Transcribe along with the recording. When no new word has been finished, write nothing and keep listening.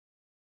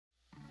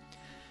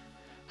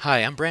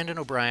Hi, I'm Brandon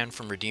O'Brien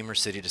from Redeemer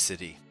City to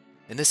City.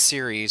 In this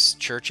series,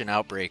 Church in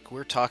Outbreak,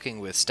 we're talking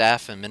with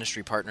staff and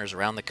ministry partners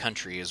around the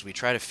country as we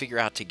try to figure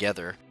out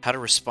together how to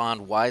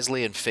respond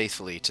wisely and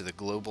faithfully to the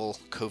global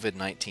COVID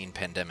 19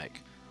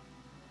 pandemic.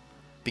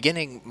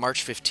 Beginning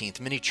March 15th,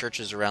 many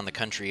churches around the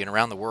country and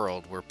around the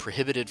world were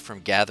prohibited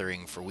from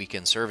gathering for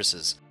weekend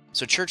services,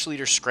 so church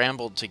leaders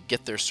scrambled to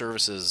get their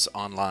services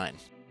online.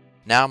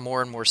 Now,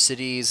 more and more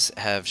cities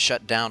have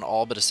shut down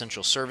all but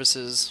essential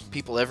services,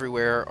 people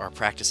everywhere are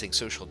practicing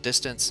social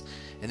distance,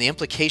 and the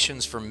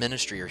implications for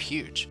ministry are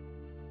huge.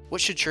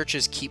 What should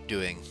churches keep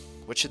doing?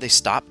 What should they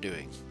stop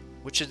doing?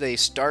 What should they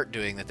start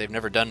doing that they've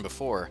never done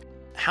before?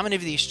 How many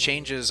of these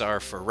changes are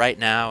for right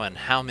now, and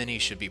how many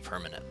should be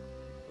permanent?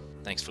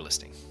 Thanks for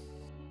listening.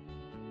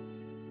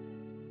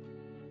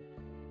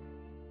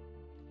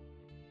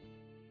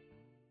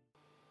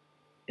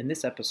 In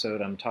this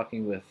episode, I'm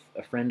talking with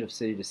a friend of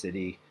City to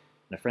City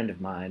and a friend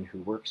of mine who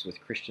works with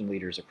Christian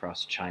leaders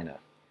across China.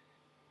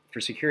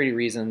 For security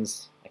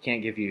reasons, I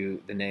can't give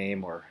you the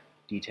name or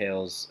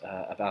details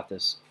about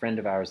this friend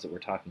of ours that we're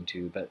talking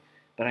to, but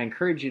I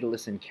encourage you to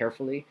listen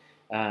carefully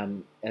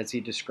as he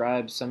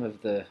describes some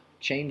of the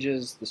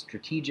changes, the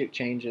strategic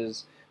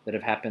changes that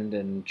have happened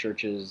in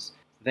churches.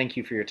 Thank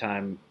you for your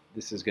time.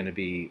 This is going to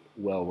be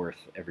well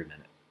worth every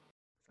minute.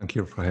 Thank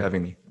you for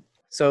having me.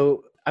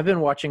 So I've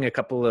been watching a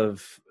couple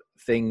of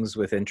things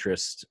with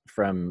interest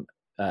from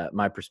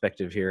my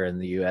perspective here in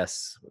the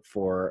US.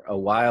 For a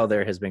while,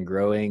 there has been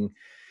growing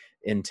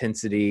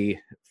intensity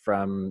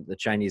from the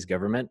Chinese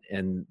government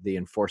in the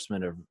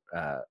enforcement of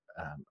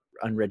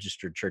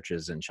unregistered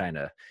churches in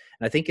China.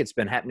 And I think it's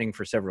been happening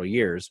for several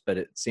years, but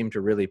it seemed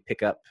to really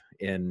pick up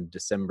in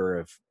December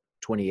of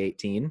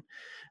 2018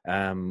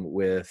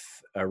 with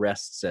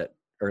arrests at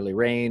Early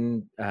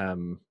Rain,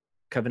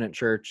 Covenant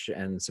Church,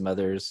 and some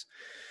others.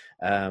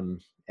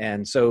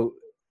 And so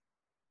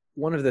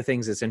one of the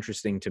things that's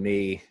interesting to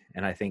me,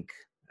 and I think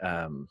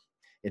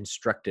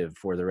instructive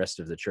for the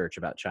rest of the church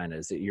about China,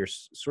 is that you're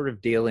sort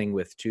of dealing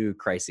with two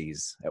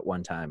crises at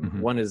one time.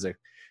 Mm-hmm. One is a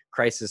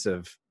crisis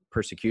of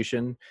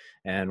persecution,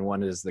 and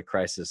one is the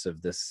crisis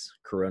of this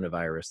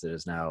coronavirus that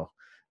is now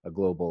a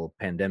global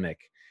pandemic.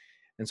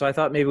 And so I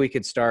thought maybe we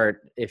could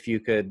start, if you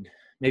could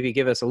maybe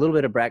give us a little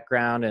bit of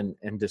background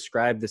and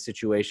describe the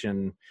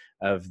situation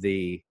of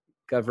the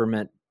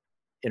government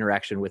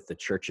interaction with the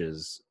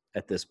churches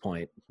at this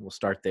point. We'll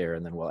start there,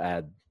 and then we'll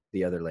add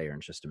the other layer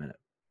in just a minute.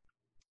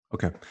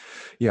 Okay.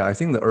 Yeah, I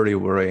think the early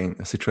warning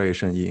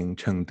situation in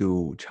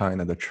Chengdu,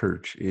 China, the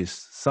church is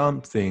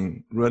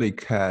something really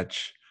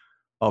catch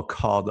or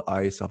caught the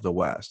eyes of the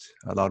West.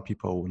 A lot of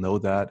people know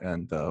that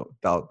and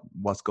doubt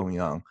what's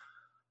going on.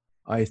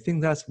 I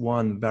think that's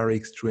one very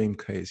extreme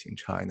case in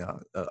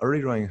China.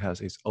 Early warning has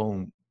its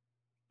own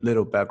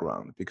little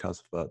background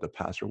because of the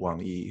pastor Wang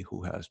Yi,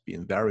 who has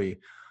been very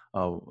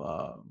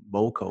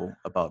vocal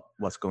about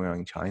what's going on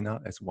in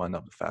China as one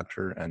of the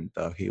factors, and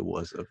he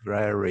was a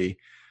very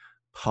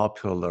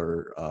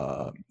popular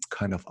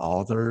kind of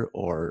author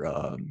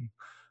or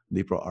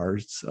liberal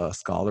arts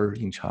scholar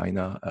in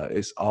China.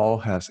 It all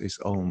has its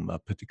own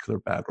particular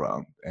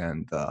background,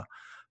 and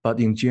but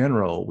in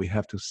general, we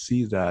have to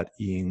see that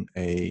in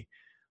a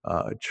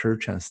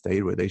church and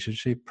state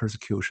relationship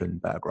persecution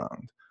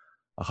background.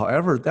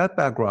 However, that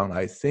background,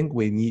 I think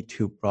we need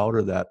to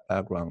broaden that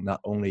background,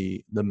 not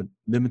only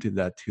limit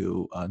that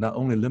to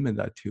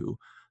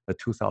the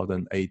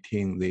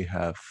 2018, they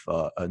have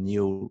a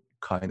new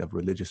kind of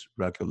religious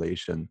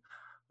regulation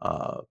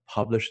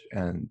published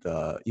and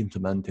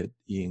implemented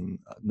in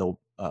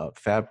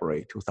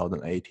February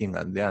 2018,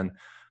 and then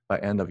by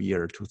end of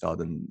year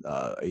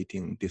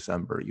 2018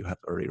 December, you have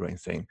early rain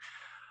thing.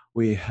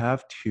 We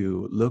have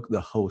to look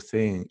the whole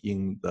thing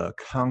in the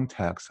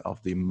context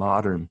of the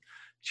modern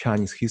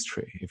Chinese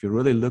history. If you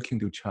really look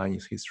into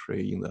Chinese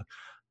history in the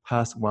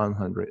past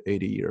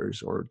 180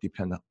 years, or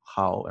depend on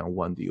how and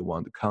when do you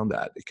want to count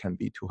that, it can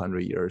be 200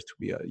 years to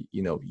be a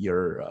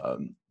year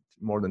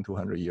more than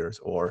 200 years,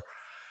 or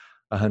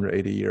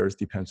 180 years,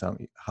 depends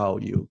on how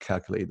you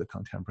calculate the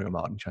contemporary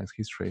modern Chinese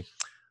history.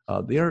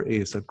 There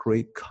is a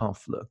great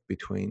conflict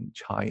between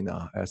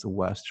China as a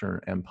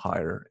Western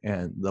empire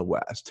and the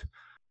West.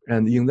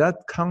 And in that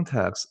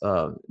context,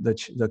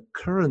 the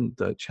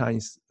current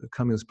Chinese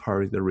Communist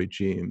Party, the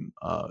regime,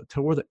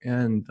 toward the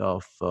end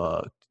of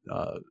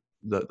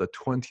the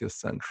 20th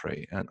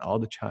century, and all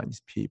the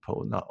Chinese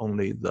people, not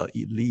only the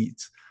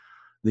elites,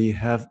 they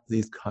have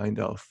this kind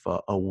of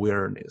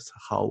awareness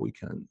how we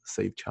can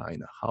save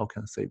China, how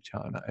can save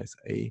China as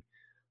a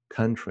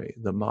country.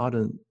 The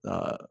modern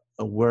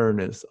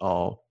awareness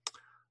of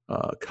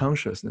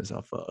consciousness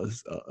of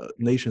a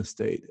nation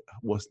state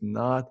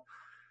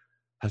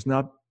has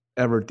not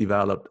ever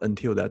developed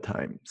until that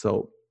time.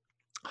 So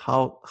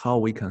how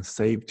we can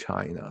save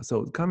China.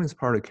 So the Communist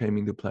Party came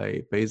into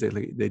play.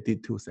 Basically, they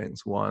did two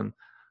things. One,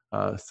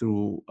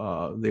 through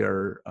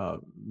their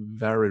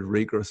very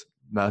rigorous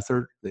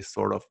method, they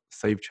sort of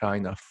saved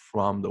China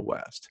from the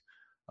West.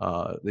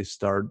 They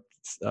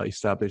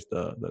established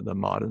the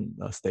modern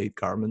state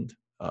government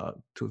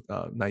to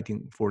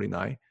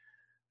 1949.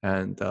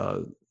 and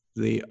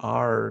they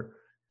are,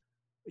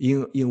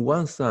 in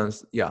one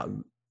sense, yeah,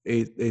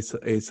 it's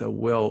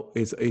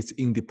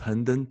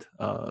independent,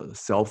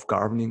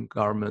 self-governing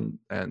government,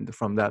 and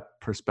from that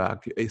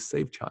perspective, it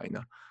saved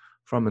China.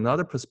 From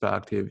another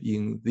perspective,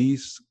 in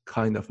this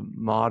kind of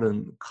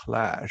modern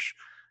clash,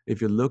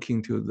 if you look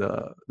into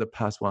the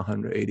past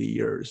 180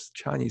 years,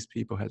 Chinese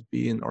people has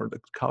been, or the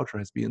culture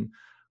has been,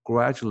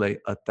 gradually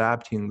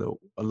adapting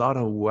a lot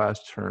of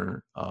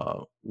Western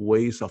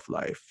ways of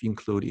life,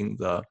 including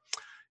the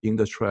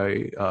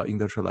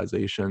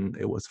industrialization.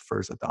 It was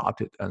first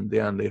adopted, and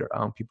then later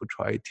on, people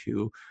tried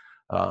to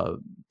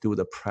do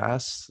the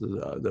press,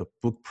 the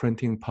book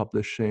printing,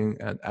 publishing,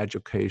 and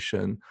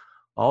education.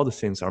 All the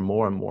things are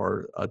more and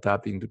more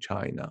adapting to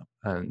China.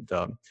 And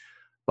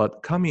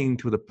but coming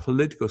into the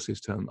political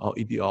system or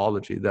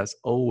ideology, that's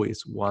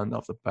always one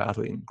of the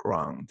battling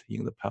ground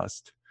in the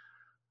past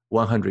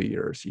 100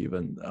 years,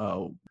 even.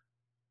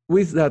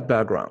 With that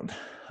background,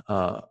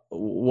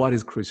 what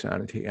is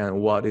Christianity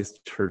and what is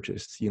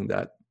churches in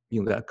that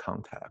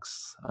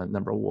context?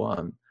 Number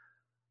one,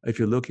 if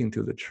you look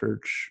into the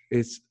church,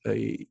 it's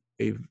a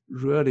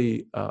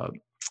really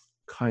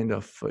kind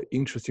of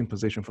interesting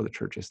position for the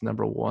churches.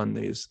 Number one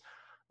is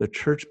the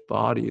church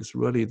body is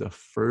really the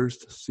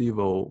first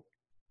civil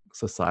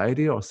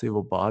society or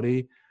civil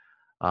body.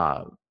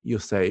 You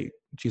say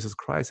Jesus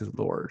Christ is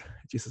Lord,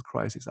 Jesus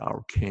Christ is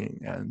our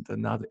King, and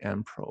not the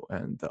emperor,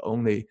 and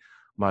only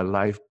my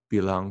life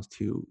belongs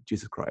to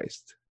Jesus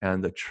Christ.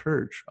 And the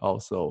church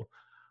also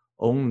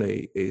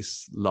only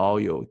is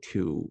loyal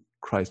to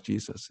Christ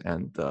Jesus,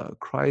 and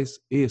Christ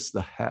is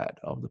the head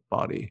of the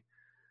body,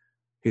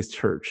 his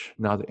church,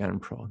 not the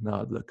emperor,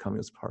 not the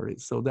Communist Party.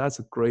 So that's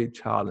a great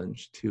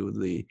challenge to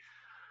the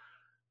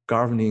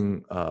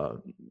governing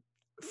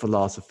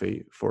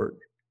philosophy for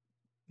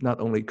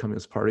not only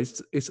Communist Party.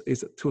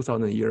 It's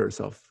 2,000 years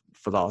of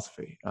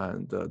philosophy,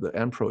 and the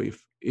emperor,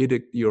 if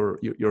edict your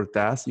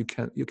death, you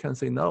can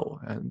say no,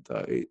 and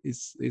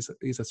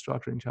it's a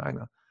structure in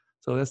China.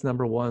 So that's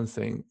number one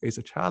thing. It's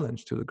a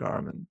challenge to the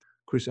government.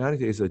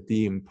 Christianity is a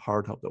deemed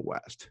part of the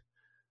West.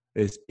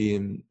 It's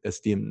deemed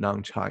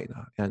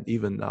non-China, and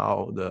even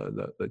now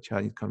the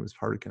Chinese Communist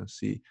Party can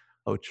see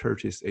how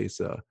churches is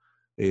a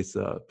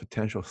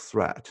potential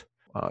threat.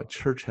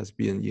 Church has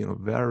been in a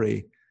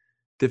very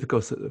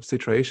difficult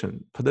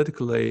situation,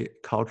 politically,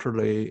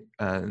 culturally,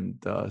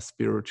 and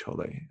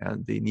spiritually,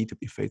 and they need to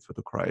be faithful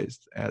to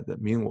Christ. In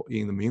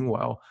the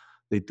meanwhile,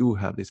 they do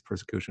have this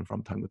persecution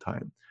from time to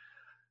time.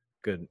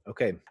 Good.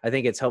 Okay. I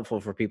think it's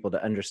helpful for people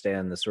to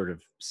understand the sort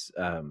of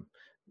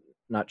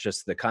not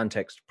just the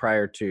context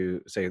prior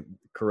to, say,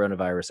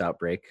 coronavirus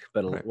outbreak,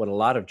 but Right. what a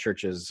lot of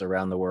churches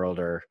around the world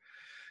are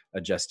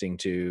adjusting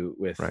to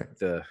with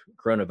the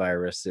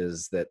coronavirus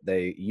is that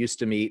they used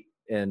to meet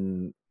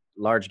in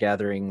large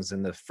gatherings,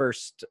 and the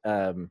first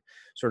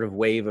sort of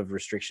wave of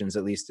restrictions,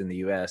 at least in the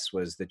US,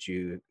 was that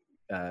you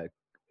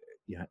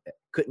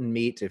couldn't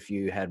meet if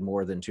you had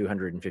more than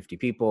 250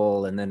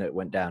 people, and then it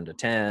went down to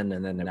 10,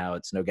 and then now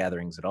it's no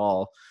gatherings at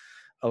all.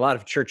 A lot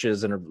of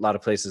churches and a lot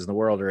of places in the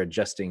world are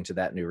adjusting to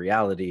that new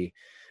reality.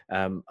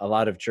 A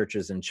lot of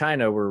churches in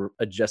China were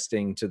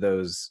adjusting to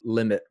those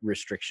limit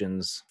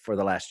restrictions for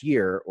the last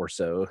year or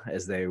so,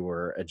 as they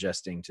were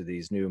adjusting to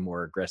these new,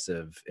 more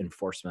aggressive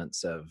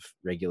enforcements of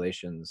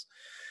regulations.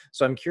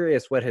 So I'm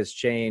curious what has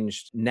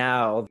changed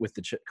now with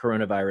the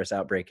coronavirus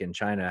outbreak in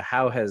China.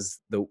 How has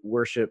the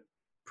worship,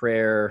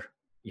 prayer,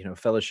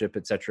 fellowship,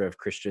 et cetera, of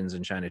Christians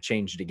in China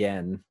changed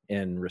again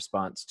in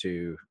response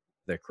to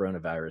the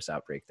coronavirus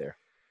outbreak there?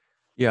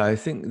 Yeah, I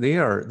think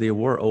they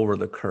were over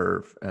the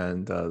curve,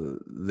 and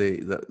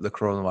the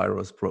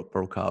coronavirus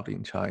broke out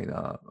in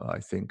China, I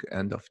think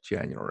end of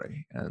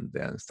January, and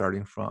then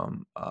starting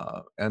from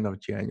end of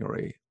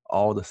January,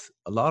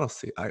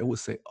 I would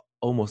say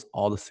almost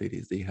all the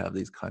cities, they have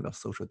this kind of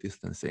social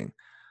distancing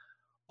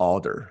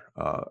order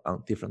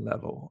on different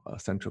level,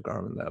 central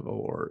government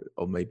level,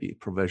 or maybe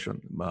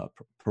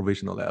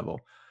provisional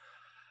level.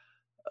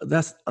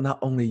 That's not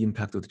only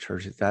impacted the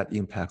churches, that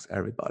impacts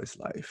everybody's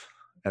life,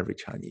 every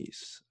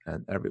Chinese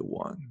and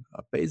everyone.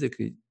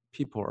 Basically,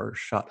 people are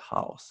shut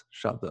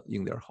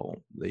in their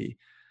home.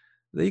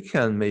 They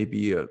can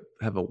maybe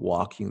have a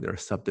walk in their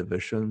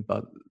subdivision,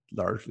 but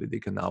largely they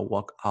cannot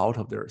walk out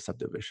of their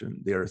subdivision.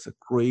 There is a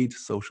great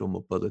social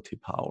mobility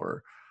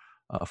power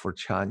for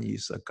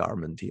Chinese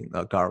government,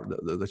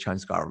 the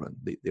Chinese government.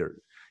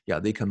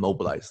 They can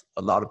mobilize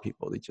a lot of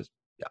people.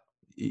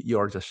 You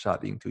are just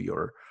shut into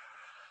your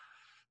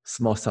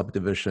small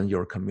subdivision,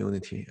 your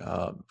community.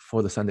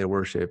 For the Sunday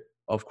worship,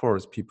 of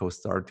course, people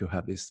start to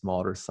have this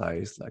smaller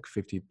size, like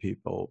 50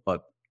 people.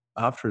 But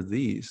after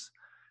these,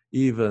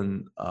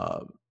 even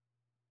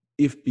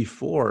if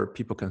before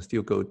people can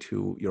still go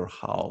to your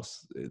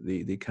house,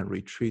 they can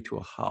retreat to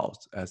a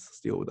house as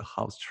still the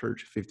house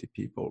church, 50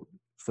 people,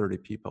 30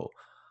 people.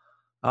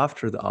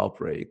 After the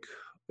outbreak,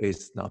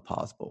 it's not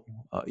possible.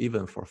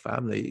 Even for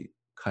family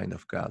kind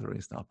of gathering,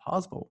 it's not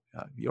possible.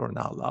 You're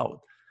not allowed.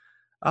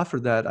 After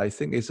that, I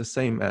think it's the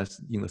same as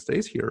in the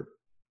States here.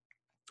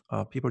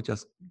 people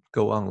just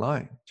go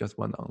online, just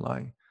went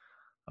online.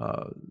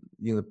 Uh,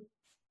 in the,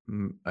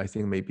 I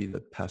think maybe the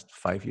past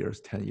 5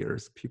 years, 10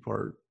 years, people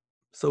are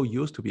so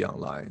used to be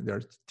online.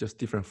 There's just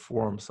different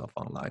forms of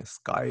online,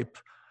 Skype,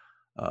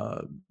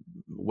 uh,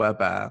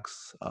 WebEx,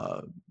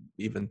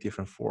 even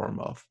different form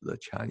of the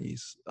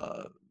Chinese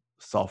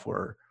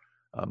software,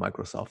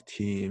 Microsoft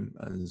Team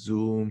and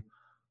Zoom,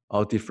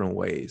 all different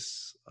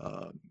ways.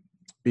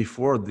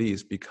 Before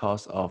these,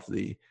 because of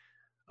the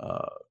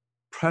uh,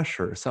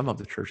 pressure, some of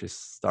the churches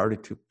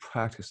started to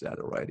practice that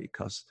already.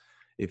 Because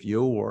if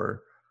you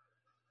were,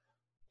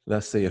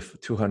 let's say, a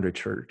 200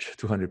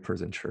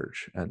 person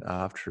church, and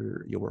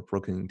after you were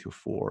broken into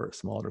 4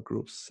 smaller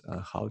groups,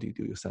 how do you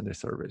do your Sunday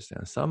service?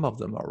 And some of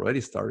them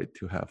already started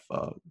to have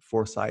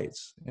 4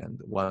 sides,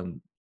 and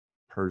one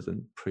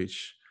person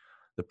preach.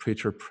 The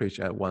preacher preach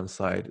at one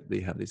side.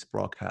 They have this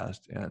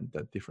broadcast, and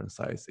the different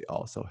sides they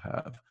also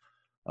have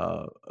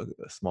a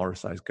smaller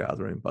size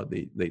gathering, but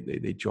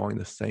they join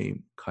the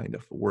same kind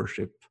of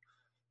worship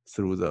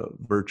through the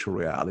virtual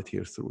reality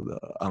or through the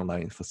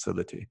online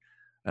facility.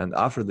 And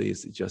after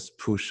this, it just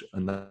push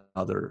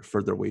another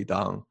further way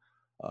down.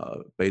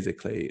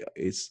 Basically,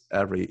 it's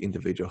every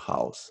individual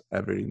house,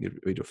 every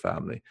individual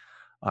family.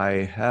 I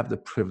have the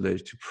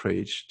privilege to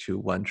preach to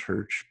one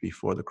church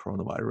before the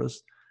coronavirus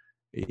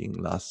in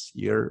last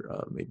year,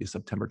 maybe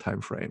September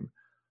timeframe.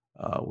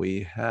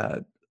 We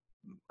had,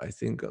 I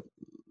think, a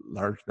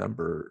large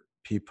number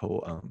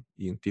people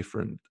in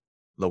different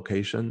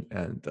location,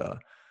 and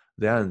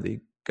then they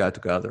get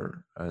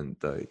together, and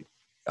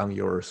on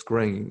your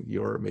screen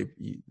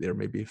there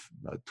may be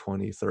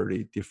 20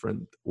 30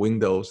 different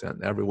windows,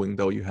 and every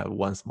window you have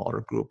one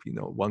smaller group.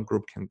 One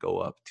group can go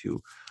up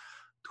to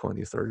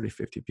 20 30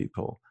 50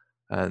 people.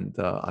 And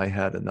I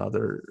had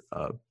another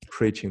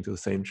preaching to the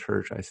same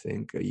church, I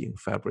think, in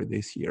February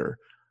this year.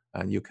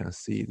 And you can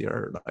see there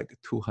are like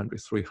 200,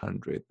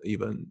 300,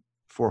 even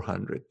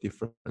 400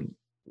 different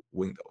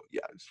windows.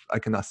 Yeah, I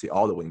cannot see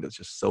all the windows,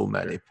 just so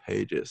many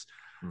pages.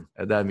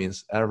 And that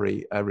means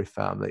every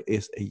family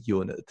is a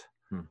unit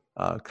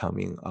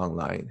coming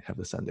online, have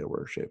the Sunday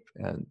worship.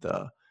 And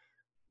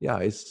yeah,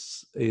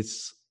 it's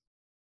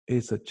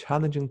a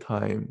challenging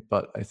time,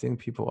 but I think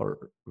people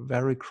are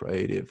very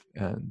creative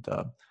and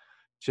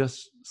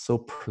just so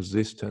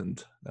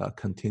persistent,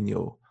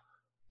 continue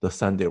the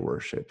Sunday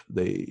worship.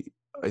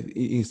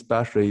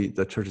 Especially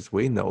the churches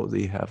we know,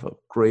 they have a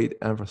great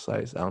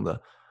emphasis on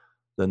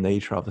the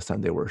nature of the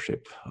Sunday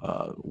worship.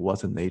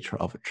 What's the nature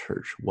of a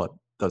church? What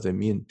does it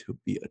mean to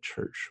be a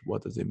church?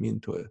 What does it mean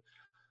to a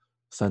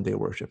Sunday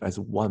worship as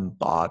one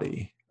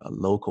body, a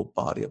local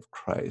body of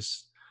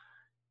Christ,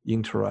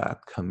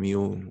 interact,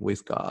 commune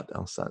with God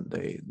on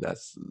Sunday?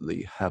 That's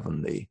the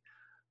heavenly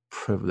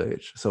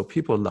privilege. So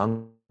people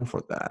long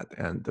for that,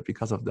 and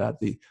because of that,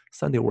 the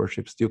Sunday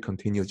worship still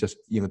continues, just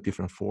in a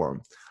different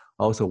form.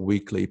 Also,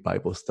 weekly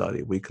Bible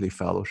study, weekly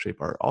fellowship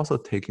are also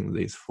taking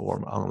this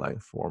form, online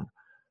form,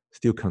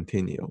 still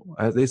continue.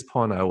 At this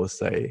point, I would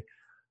say,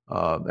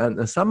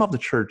 and some of the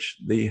church,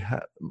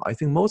 I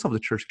think most of the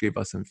church gave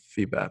us some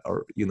feedback,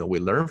 or we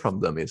learn from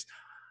them. Is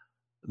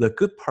the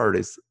good part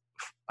is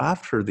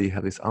after they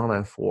have this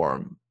online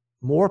form,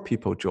 more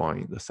people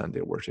join the Sunday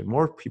worship,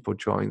 more people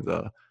join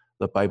the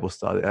Bible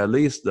study, at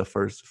least the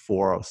first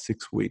 4 or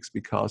 6 weeks,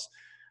 because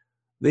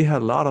they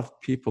had a lot of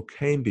people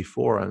came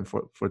before, and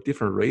for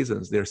different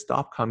reasons, they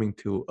stopped coming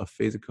to a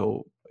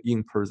physical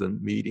in-person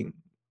meeting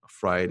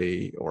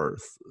Friday or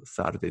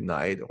Saturday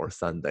night or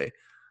Sunday.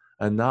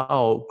 And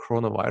now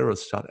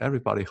coronavirus shut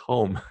everybody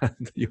home,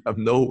 and you have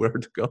nowhere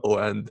to go.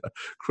 And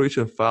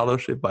Christian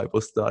fellowship, Bible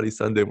study,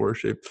 Sunday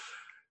worship,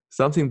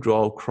 something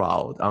draw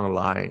crowd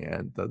online,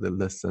 and they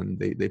listen,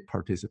 they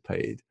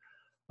participate.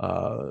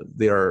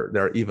 There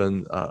are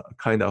even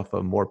kind of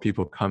more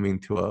people coming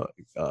to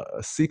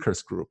a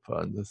seekers group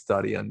and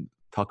study and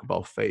talk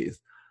about faith.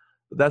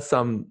 That's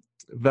some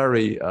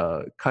very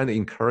kind of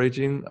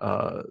encouraging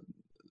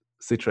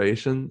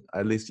situation,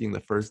 at least in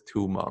the first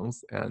 2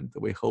 months, and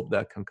we hope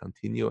that can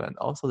continue. And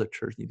also the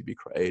church need to be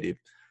creative.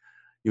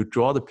 You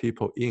draw the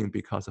people in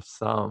because of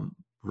some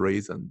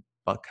reason,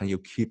 but can you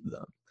keep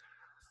them?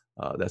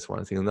 That's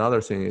one thing. Another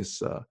thing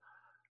is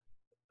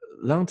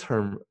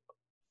long-term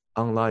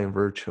online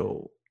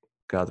virtual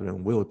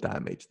gathering will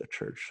damage the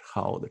church.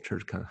 How the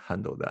church can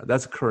handle that?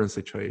 That's current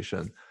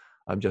situation.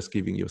 I'm just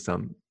giving you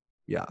some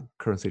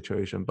current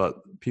situation,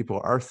 but people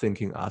are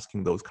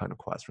asking those kind of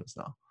questions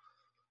now.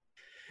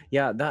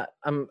 Yeah,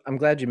 I'm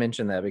glad you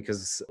mentioned that,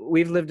 because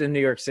we've lived in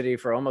New York City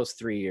for almost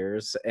 3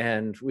 years,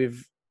 and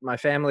my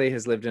family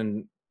has lived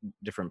in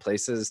different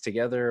places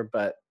together,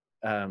 but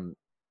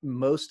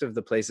most of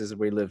the places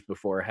we lived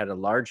before had a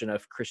large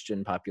enough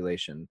Christian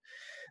population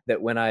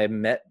that when I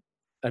met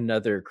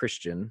another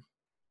Christian,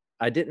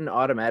 I didn't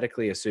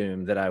automatically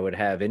assume that I would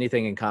have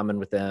anything in common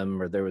with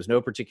them, or there was no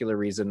particular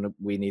reason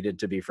we needed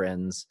to be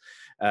friends.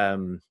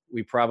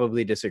 We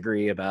probably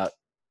disagree about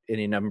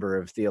any number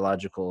of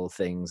theological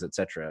things,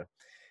 etc.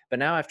 But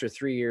now, after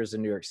 3 years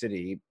in New York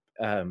City,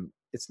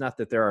 it's not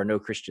that there are no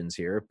Christians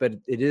here, but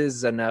it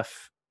is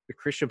enough the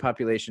Christian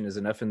population is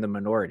enough in the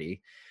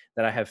minority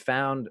that I have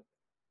found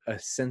a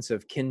sense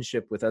of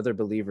kinship with other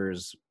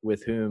believers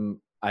with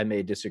whom I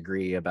may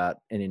disagree about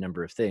any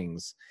number of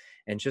things.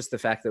 And just the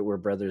fact that we're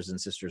brothers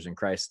and sisters in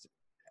Christ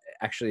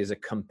actually is a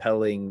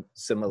compelling Mm-hmm.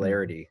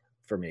 similarity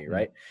for me,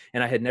 right?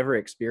 And I had never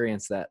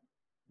experienced that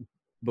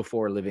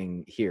before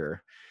living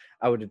here.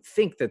 I would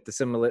think that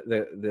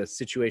the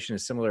situation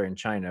is similar in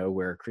China,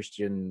 where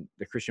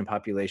the Christian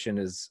population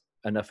is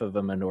enough of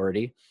a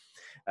minority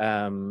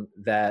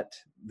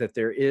that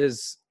there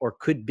is or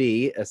could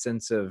be a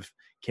sense of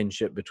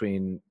kinship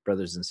between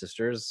brothers and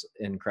sisters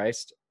in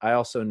Christ. I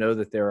also know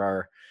that there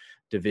are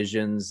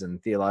divisions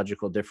and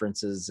theological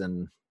differences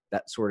and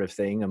that sort of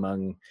thing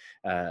among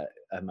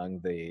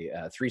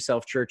the three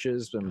self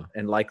churches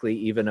and likely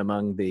even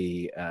among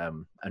the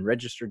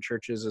unregistered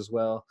churches as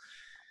well.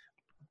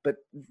 But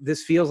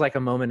this feels like a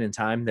moment in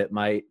time that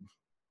might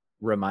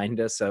remind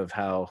us of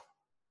how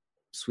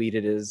sweet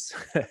it is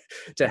to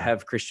Yeah.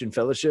 have Christian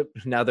fellowship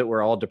now that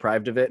we're all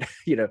deprived of it,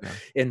 Yeah.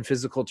 in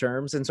physical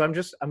terms. And so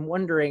I'm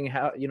wondering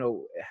how,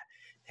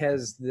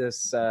 has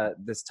this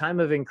time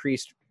of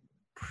increased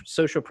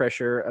social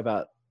pressure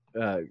about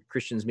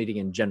Christians meeting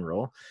in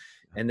general,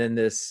 and then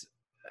this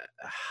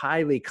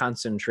highly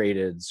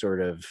concentrated sort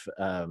of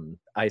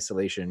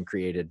isolation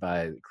created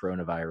by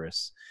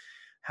coronavirus,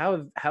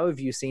 how have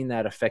you seen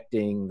that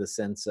affecting the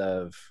sense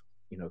of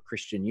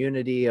Christian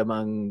unity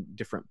among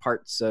different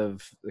parts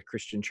of the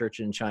Christian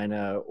church in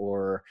China,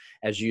 or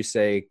as you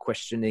say,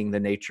 questioning the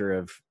nature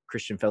of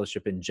Christian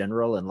fellowship in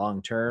general and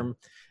long term?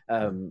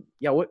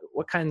 Yeah.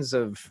 What kinds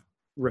of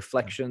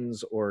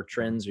reflections or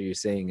trends are you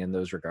seeing in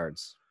those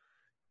regards?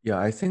 Yeah,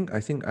 I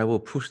think I will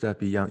push that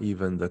beyond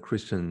even the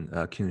Christian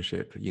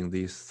kinship in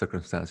these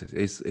circumstances.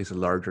 It's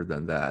larger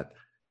than that,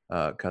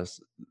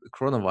 because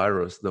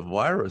coronavirus, the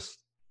virus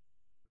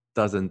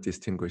doesn't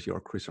distinguish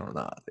you're Christian or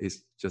not.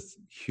 It's just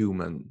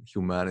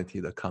humanity,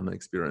 the common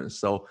experience.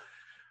 So,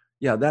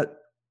 yeah,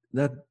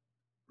 that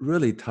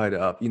really tied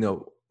up.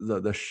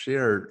 The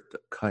shared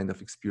kind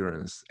of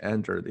experience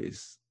under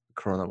this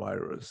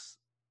coronavirus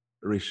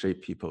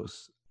reshape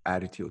people's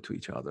attitude to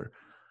each other.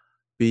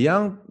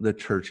 Beyond the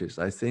churches,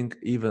 I think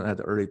even at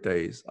the early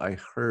days, I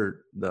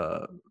heard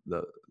the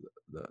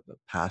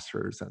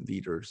pastors and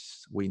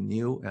leaders we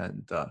knew,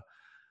 and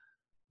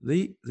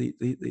they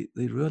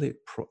really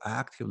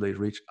proactively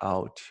reach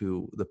out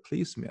to the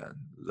policemen,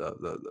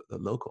 the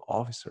local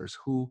officers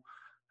who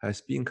has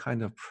been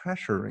kind of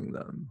pressuring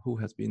them, who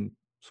has been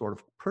sort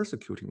of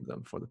persecuting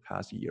them for the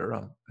past year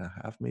and a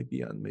half,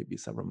 maybe, and maybe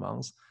several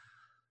months.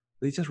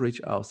 They just reach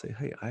out, say,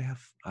 "Hey, I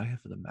have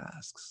the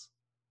masks.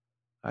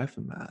 I have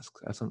the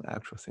masks. I have some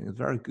actual thing. It's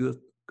very good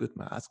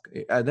mask.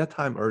 At that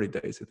time, early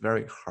days, it's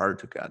very hard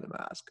to get a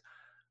mask."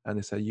 And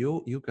they said,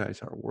 "You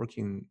guys are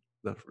working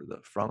the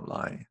front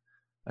line,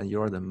 and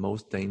you're the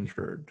most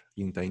endangered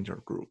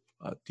group.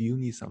 Do you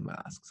need some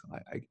masks?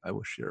 I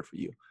will share for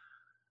you."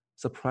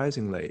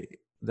 Surprisingly,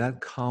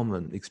 that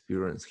common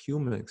experience,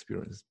 human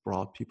experience,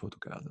 brought people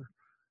together.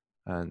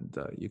 And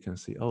you can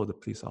see, oh, the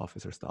police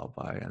officer stopped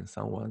by, and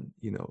someone,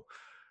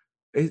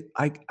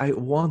 I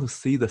want to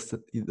see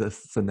the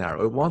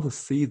scenario. I want to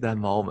see that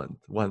moment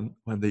when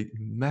they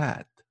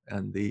met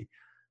and they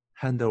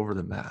hand over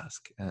the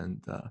mask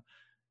and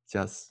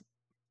just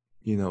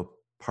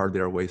part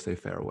their way, say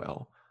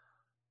farewell.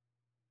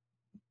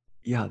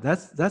 Yeah,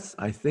 that's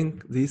I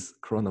think this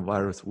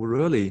coronavirus will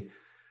really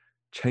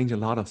change a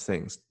lot of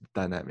things,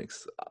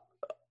 dynamics.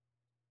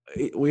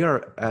 We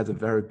are at the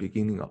very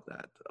beginning of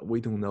that. We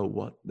don't know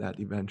what that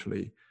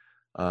eventually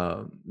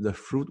the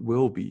fruit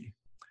will be.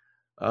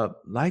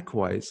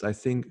 Likewise, I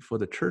think for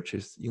the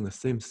churches in the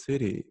same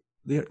city,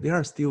 there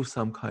are still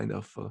some kind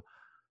of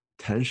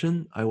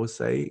tension, I would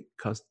say,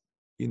 because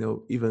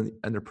even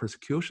under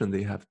persecution,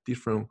 they have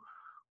different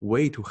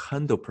way to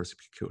handle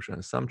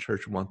persecution. Some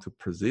church want to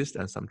persist,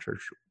 and some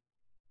church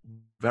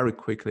very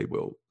quickly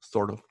will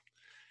sort of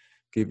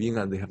give in,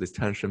 and they have this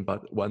tension.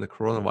 But when the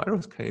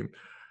coronavirus came,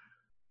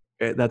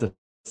 that's the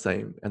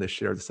same, and they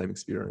share the same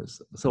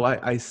experience. So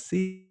I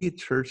see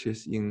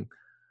churches in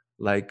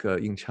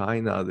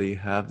China, they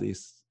have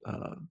these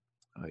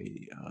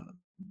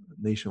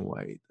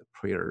nationwide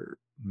prayer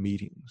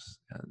meetings,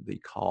 and they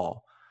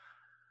call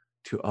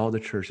to all the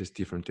churches,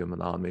 different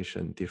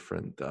denomination,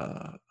 different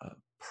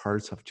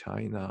parts of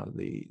China.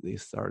 They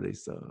start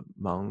this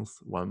month,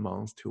 1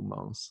 month, 2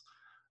 months.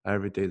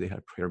 Every day they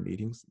have prayer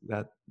meetings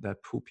that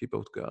pull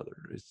people together.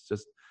 It's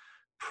just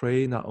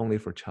pray not only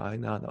for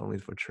China, not only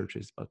for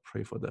churches, but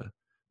pray for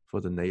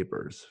the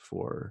neighbors,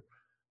 for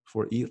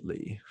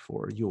Italy,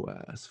 for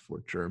US,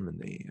 for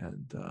Germany.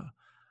 And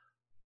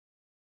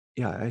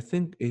yeah, I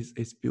think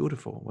it's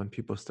beautiful when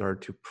people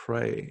start to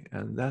pray,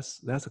 and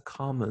that's a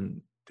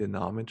common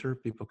denominator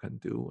people can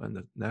do. And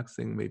the next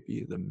thing may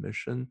be the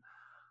mission.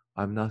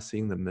 I'm not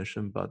seeing the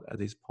mission, but at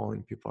this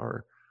point, people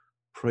are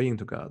praying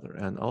together,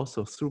 and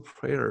also through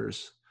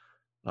prayers,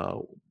 uh,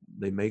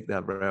 they make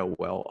that very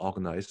well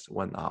organized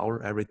 1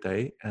 hour every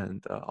day,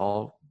 and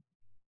all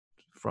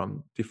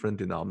from different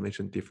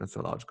denomination, different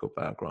theological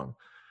background.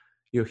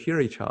 you hear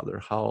each other,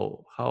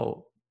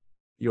 how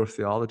your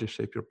theology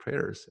shape your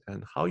prayers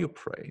and how you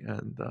pray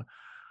and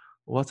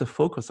what's the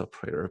focus of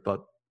prayer.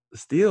 But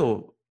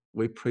still,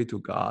 we pray to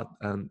God,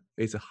 and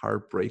it's a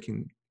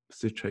heartbreaking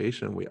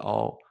situation. We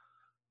all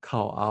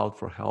call out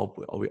for help.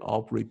 We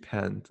all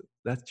repent.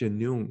 That's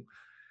genuine.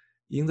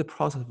 In the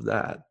process of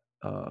that,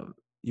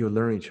 you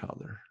learn each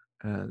other,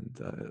 and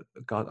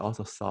God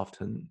also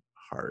soften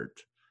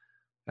heart.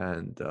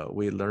 And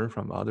we learn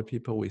from other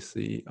people. We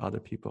see other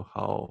people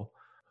how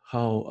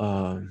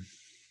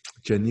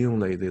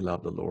genuinely they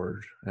love the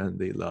Lord and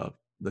they love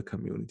the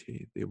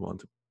community. They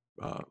want to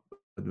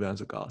advance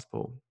the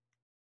gospel.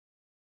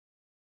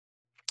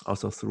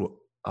 Also through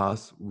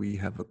us, we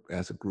have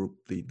as a group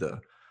lead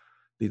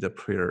the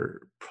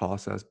prayer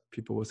process.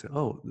 People will say,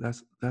 "Oh,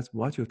 that's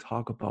what you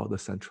talk about, the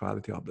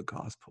centrality of the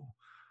gospel,"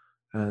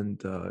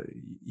 and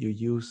you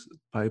use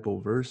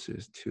Bible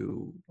verses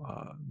to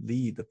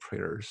lead the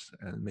prayers,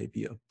 and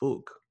maybe a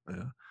book.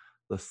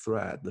 The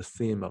thread, the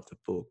theme of the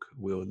book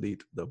will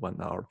lead the 1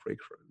 hour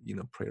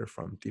prayer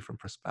from different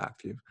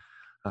perspective.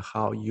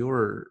 How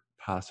your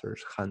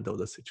pastors handle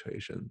the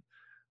situation,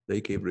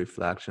 they give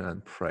reflection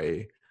and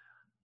pray.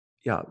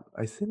 Yeah,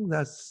 I think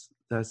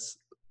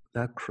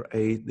that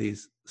create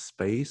this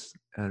space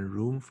and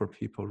room for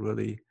people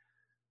really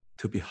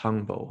to be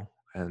humble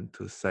and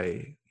to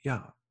say,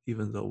 yeah,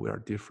 even though we are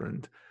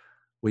different,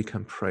 we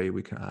can pray,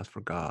 we can ask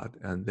for God,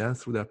 and then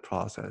through that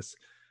process,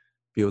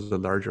 build a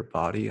larger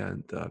body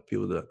and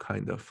build a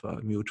kind of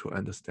mutual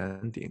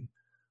understanding.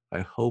 I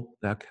hope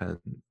that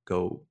can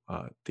go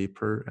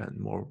deeper and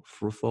more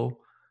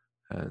fruitful.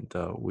 And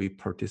we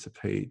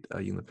participate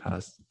in the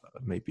past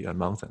maybe a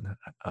month and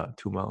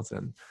 2 months,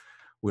 and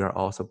we are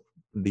also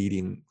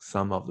leading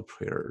some of the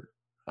prayer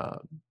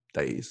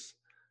days.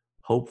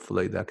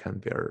 Hopefully, that can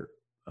bear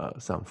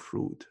some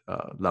fruit,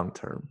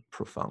 long-term,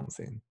 profound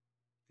thing.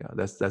 Yeah,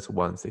 that's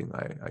one thing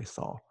I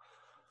saw.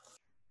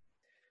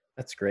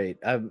 That's great.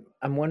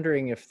 I'm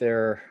wondering if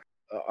there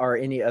are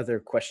any other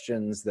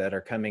questions that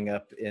are coming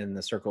up in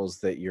the circles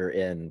that you're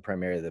in,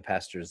 primarily the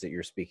pastors that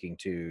you're speaking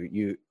to.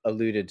 You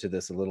alluded to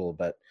this a little,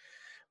 but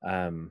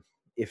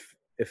if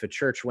a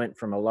church went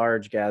from a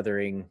large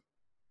gathering,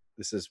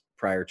 this is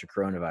prior to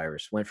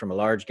coronavirus, went from a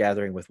large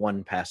gathering with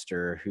one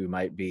pastor who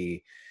might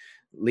be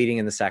leading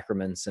in the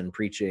sacraments and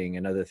preaching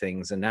and other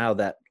things, and now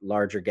that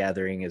larger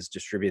gathering is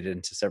distributed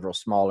into several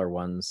smaller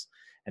ones,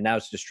 and now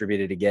it's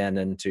distributed again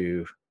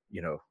into,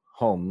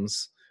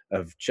 homes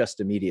of just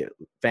immediate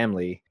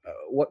family.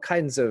 What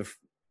kinds of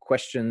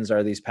questions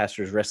are these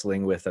pastors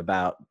wrestling with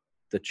about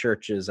the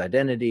church's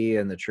identity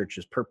and the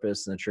church's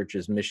purpose and the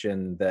church's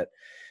mission that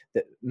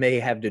may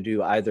have to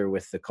do either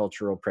with the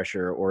cultural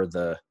pressure or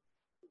the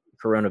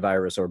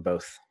coronavirus or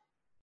both?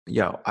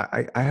 Yeah,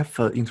 I have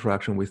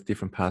interaction with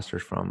different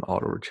pastors from all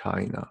over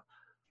China.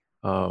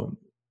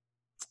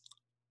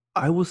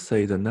 I would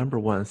say the number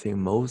one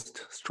thing,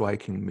 most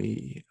striking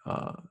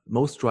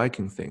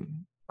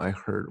thing I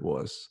heard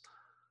was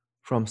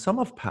from some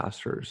of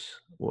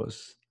pastors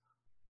was,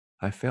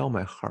 I felt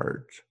my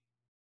heart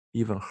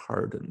even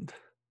hardened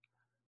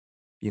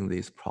in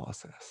this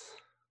process,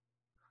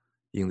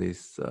 in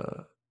this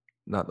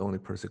not only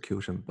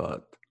persecution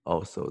but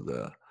also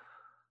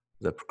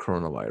the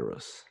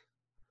coronavirus,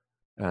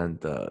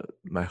 and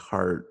my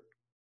heart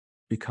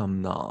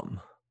become numb.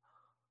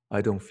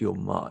 I don't feel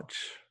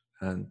much,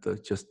 and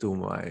just do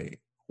my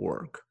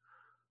work.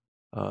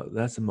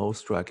 That's the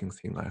most striking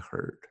thing I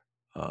heard.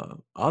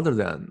 Other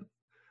than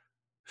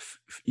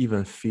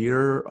even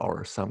fear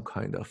or some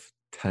kind of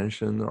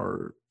tension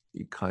or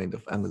kind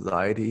of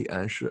anxiety,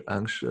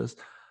 anxious,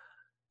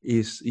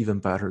 is even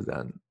better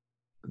than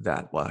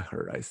that. What I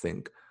heard, I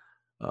think.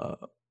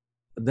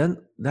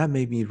 Then that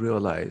made me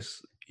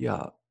realize,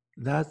 yeah,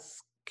 that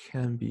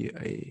can be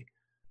a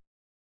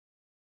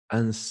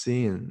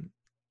unseen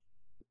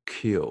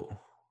kill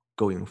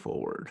going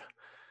forward.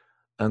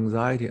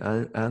 Anxiety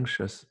and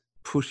anxious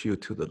push you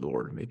to the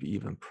Lord, maybe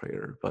even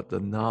prayer, but the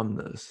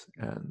numbness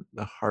and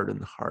the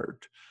hardened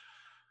heart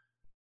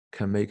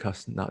can make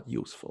us not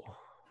useful.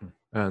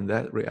 And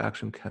that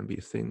reaction can be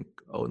think,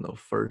 oh no,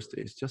 first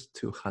is just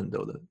to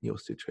handle the new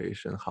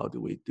situation. How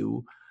do we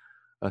do?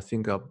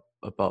 Think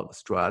about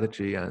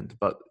strategy,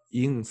 but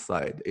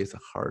inside is a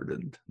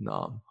hardened,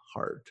 numb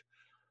heart.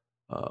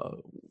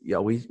 Yeah,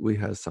 we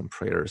had some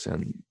prayers,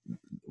 and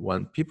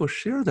when people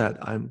share that,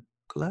 I'm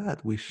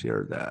glad we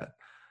share that,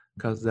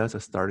 because that's a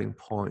starting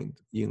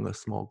point. In a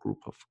small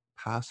group of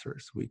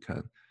pastors, we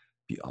can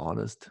be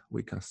honest,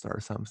 we can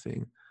start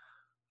something.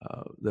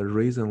 The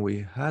reason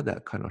we had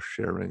that kind of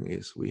sharing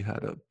is we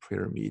had a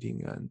prayer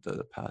meeting, and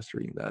the pastor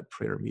in that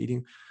prayer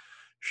meeting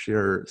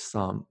shared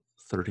Psalm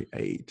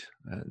 38,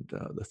 and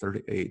the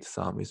 38th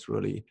Psalm is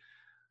really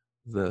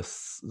the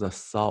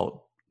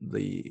salt,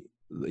 the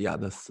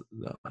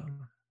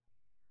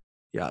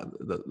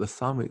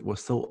psalm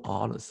was so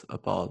honest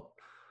about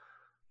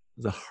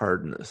the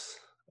hardness,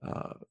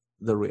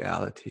 the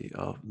reality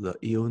of the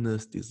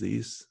illness,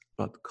 disease,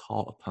 but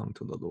call upon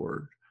to the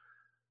Lord.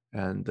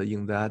 And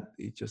in that,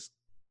 it just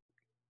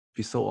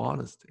be so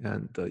honest.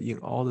 And in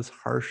all this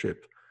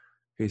hardship,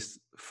 his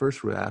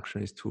first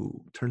reaction is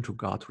to turn to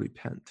God to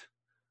repent,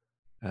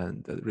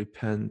 and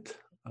repent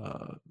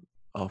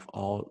of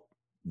all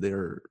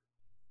their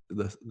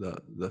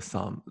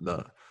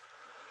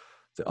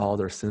all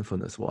their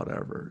sinfulness,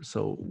 whatever.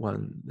 So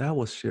when that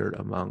was shared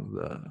among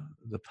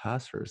the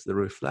pastors, the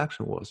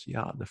reflection was,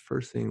 the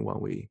first thing when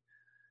we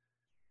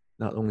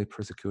not only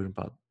persecution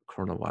but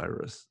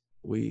coronavirus,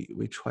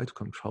 we try to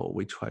control,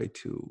 we try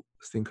to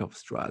think of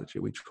strategy,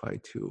 we try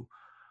to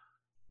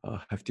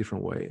have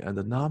different way, and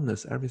the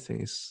numbness,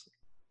 everything is,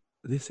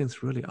 these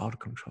things really out of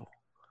control.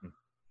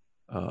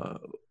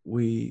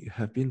 We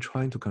have been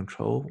trying to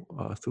control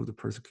through the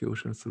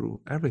persecution, through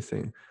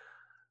everything,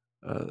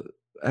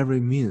 every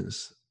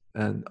means,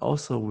 and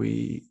also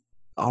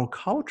our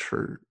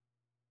culture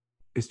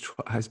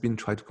has been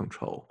tried to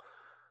control,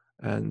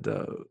 and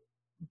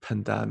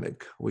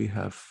pandemic, we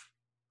have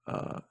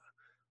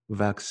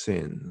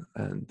vaccine,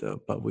 and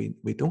but we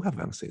don't have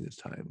vaccine this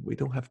time. We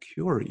don't have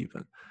cure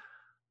even.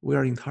 We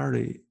are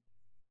entirely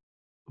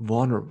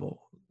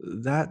vulnerable.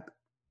 That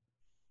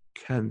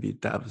can be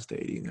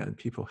devastating, and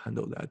people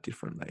handle that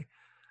differently.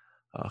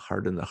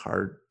 Harden the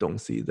heart, don't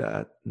see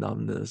that,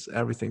 numbness,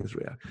 everything is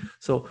real.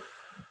 So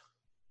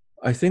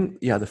I think,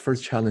 the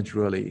first challenge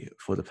really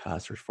for the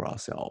pastors, for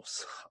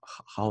ourselves,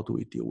 how do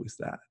we deal with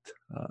that?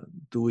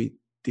 Do we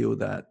deal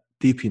that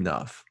deep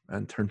enough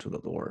and turn to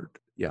the Lord?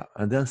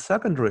 And then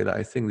secondarily,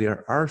 I think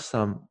there are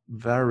some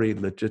very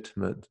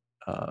legitimate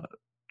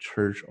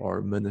church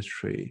or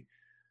ministry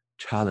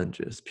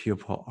challenges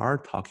people are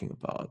talking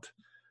about.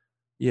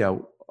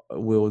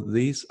 Will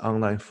this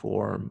online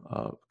form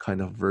of kind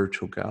of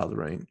virtual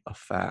gathering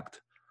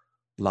affect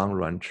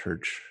long-run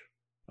church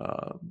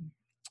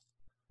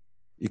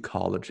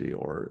ecology,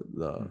 or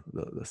the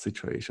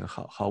situation,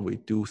 how we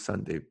do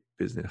Sunday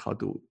business, how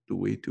do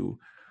we do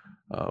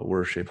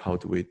worship, how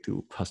do we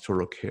do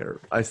pastoral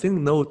care? I think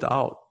no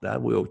doubt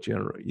that will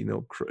generate,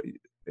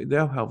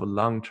 they'll have a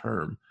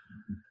long-term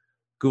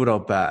good or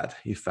bad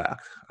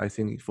effect. I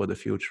think for the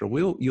future,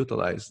 we'll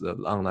utilize the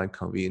online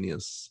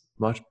convenience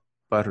much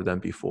better than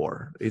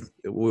before.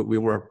 We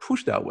were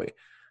pushed that way,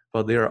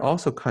 but they are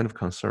also kind of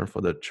concerned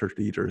for the church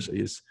leaders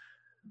is,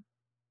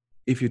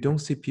 if you don't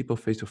see people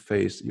face to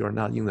face, you're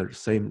not in the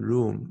same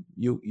room,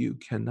 you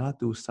cannot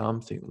do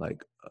something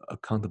like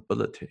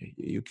accountability.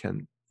 You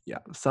can,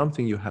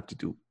 something you have to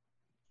do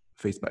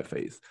face by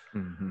face.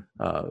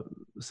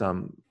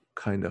 Some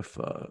kind of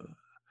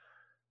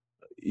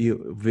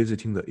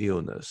visiting the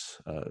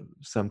illness,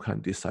 some kind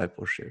of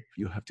discipleship,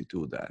 you have to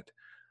do that.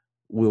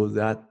 Will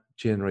that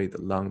generate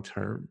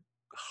long-term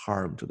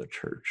harm to the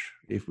church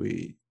if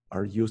we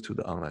are used to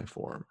the online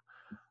form?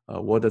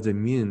 What does it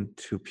mean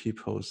to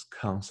people's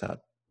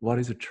concept? What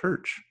is a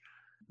church?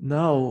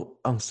 Now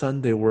on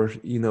Sunday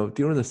worship,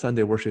 during the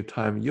Sunday worship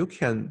time, you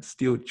can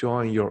still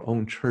join your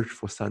own church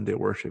for Sunday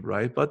worship,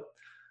 right? But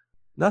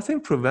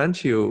nothing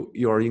prevents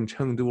you're in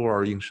Chengdu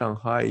or in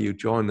Shanghai, you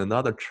join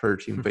another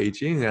church in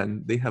Beijing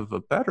and they have a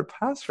better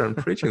pastor and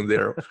preaching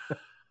there.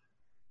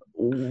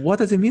 What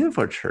does it mean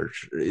for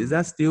church? Is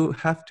that still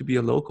have to be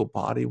a local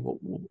body?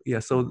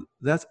 So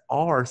that's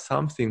all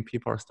something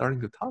people are starting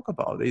to talk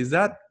about. Is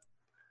that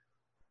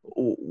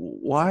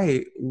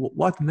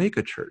what make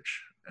a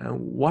church and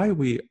why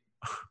we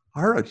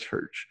are a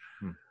church?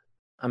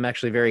 I'm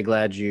actually very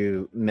glad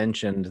you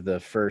mentioned the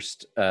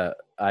first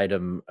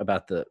item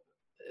about the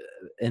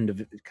kind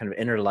of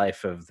inner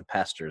life of the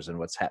pastors and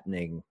what's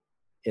happening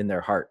in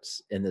their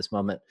hearts in this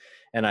moment.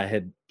 And I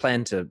had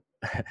planned to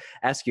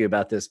ask you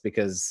about this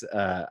because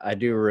I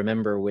do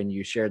remember when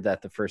you shared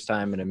that the first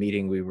time in a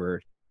meeting we were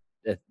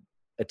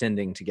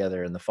attending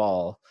together in the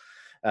fall.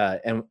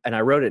 And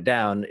I wrote it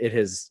down. It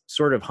has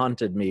sort of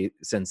haunted me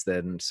since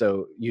then.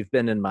 So you've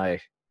been in my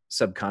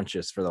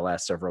subconscious for the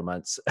last several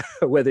months,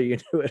 whether you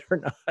knew it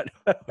or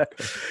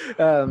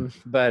not.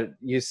 But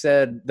you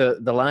said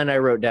the line I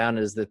wrote down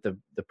is that the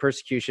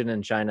persecution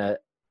in China,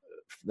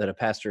 that a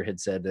pastor had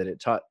said that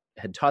it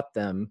had taught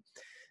them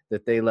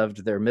that they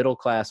loved their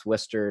middle-class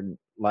Western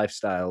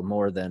lifestyle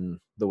more than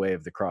the way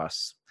of the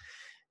cross.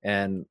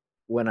 And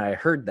when I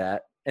heard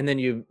that, and then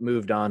you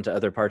moved on to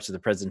other parts of the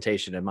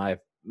presentation, and my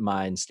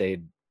mind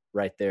stayed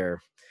right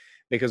there,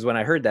 because when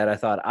I heard that, I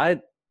thought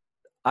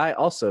I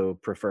also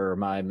prefer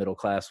my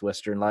middle-class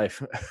Western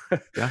life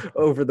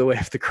over the way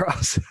of the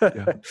cross.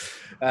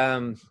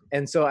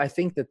 And so I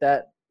think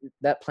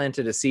that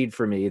planted a seed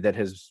for me that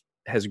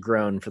has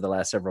grown for the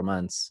last several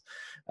months.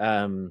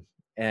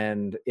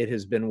 And it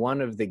has been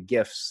one of the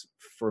gifts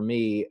for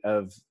me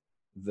of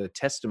the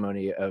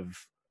testimony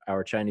of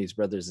our Chinese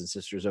brothers and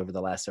sisters over the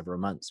last several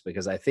months,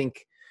 because I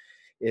think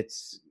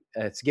it's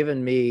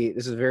given me,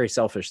 this is a very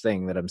selfish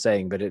thing that I'm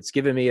saying, but it's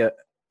given me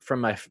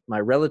from my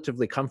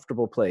relatively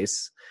comfortable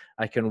place,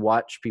 I can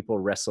watch people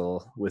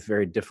wrestle with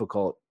very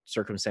difficult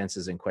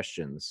circumstances and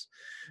questions,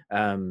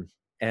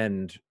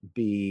 and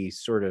be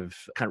sort of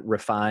kind of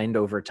refined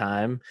over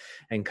time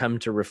and come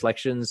to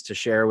reflections to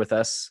share with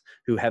us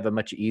who have a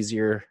much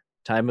easier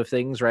time of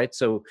things, right?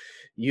 So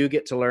you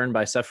get to learn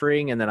by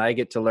suffering, and then I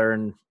get to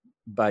learn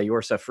by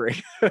your suffering,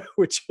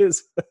 which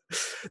is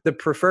the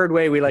preferred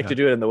way we like to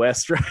do it in the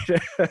West, right? Yeah.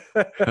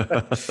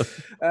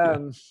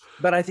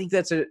 But I think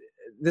this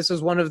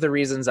is one of the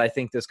reasons I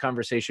think this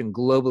conversation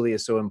globally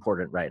is so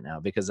important right now,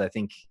 because I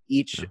think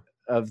each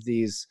of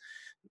these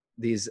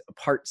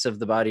parts of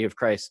the body of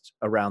Christ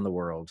around the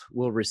world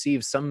will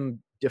receive some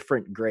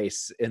different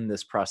grace in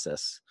this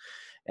process.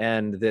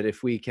 And that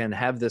if we can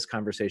have this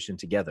conversation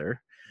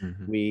together,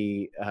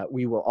 we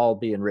will all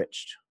be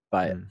enriched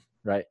by it,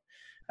 right?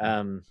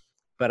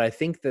 But I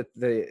think that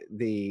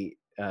the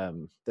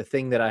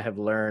thing that I have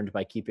learned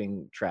by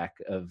keeping track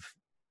of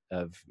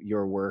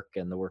your work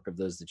and the work of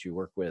those that you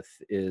work with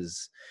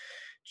is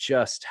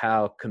just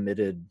how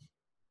committed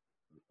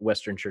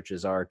Western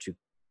churches are to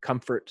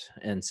comfort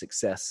and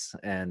success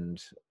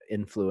and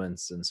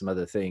influence and some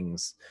other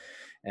things.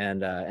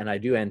 And I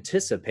do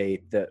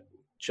anticipate that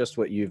just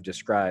what you've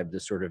described, the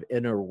sort of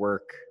inner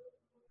work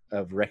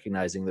of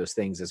recognizing those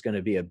things, is going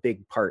to be a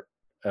big part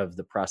of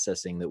the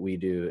processing that we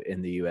do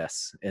in the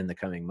US in the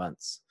coming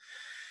months.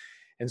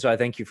 And so I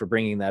thank you for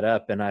bringing that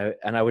up. And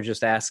I would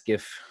just ask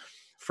if,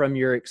 from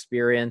your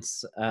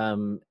experience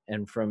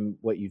and from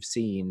what you've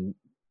seen,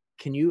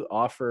 can you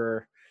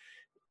offer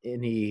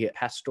any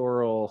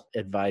pastoral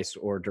advice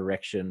or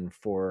direction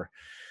for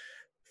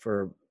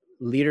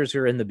leaders who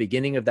are in the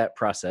beginning of that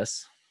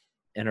process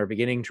and are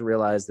beginning to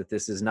realize that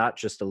this is not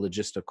just a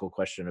logistical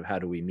question of how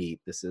do we meet?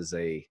 This is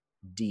a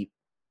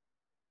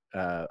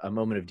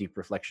moment of deep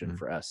reflection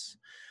for us.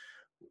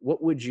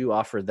 What would you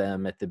offer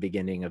them at the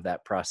beginning of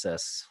that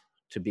process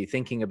to be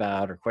thinking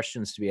about, or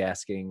questions to be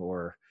asking,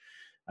 or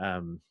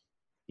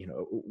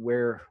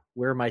where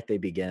might they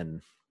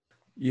begin?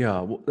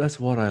 Yeah, that's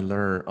what I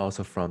learned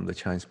also from the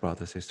Chinese brothers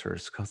and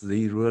sisters, because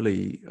they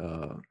really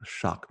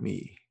shocked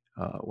me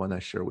when I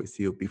share with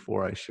you.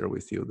 Before I share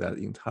with you, that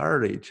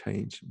entirely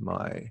changed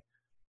my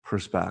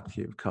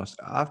perspective, because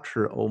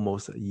after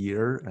almost a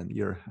year and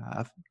year and a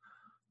half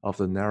of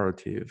the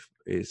narrative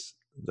is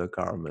the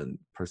government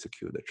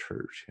persecute the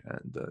church,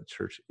 and the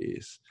church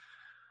is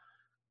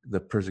the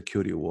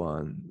persecuted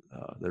one,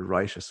 the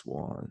righteous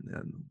one,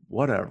 and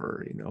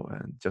whatever,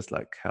 and just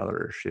like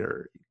Keller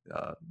shared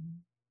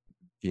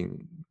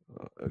in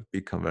a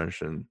big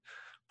convention,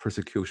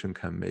 persecution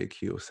can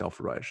make you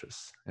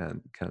self-righteous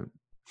and can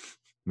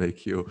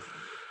make you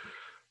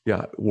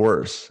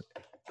worse.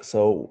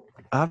 So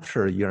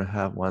after a year and a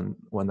half,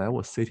 when I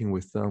was sitting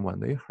with them, when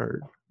they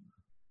heard,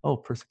 oh,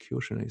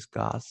 persecution is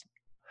God's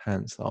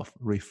hands of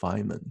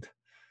refinement,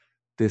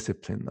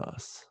 discipline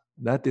us.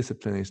 That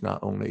discipline is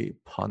not only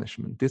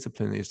punishment.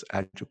 Discipline is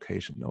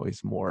educational.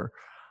 It's more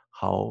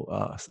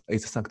how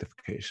it's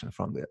sanctification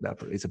from that.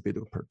 It's a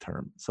biblical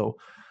term. So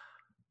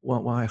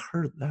when I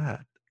heard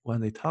that, when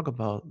they talk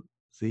about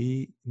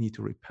they need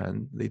to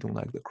repent, they don't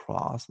like the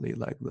cross, they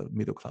like the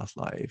middle class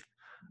life,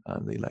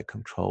 they like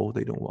control,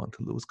 they don't want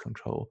to lose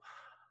control.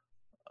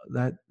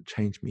 That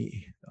changed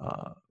me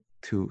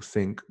to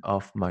think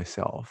of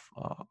myself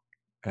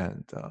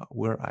and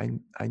where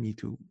I need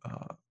to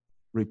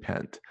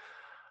repent.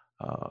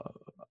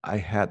 I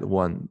had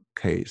one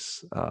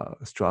case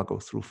struggle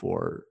through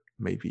for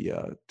maybe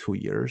 2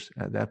 years.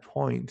 At that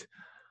point,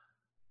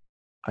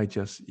 I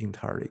just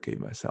entirely gave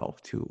myself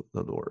to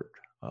the Lord.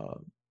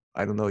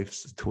 I don't know if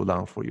it's too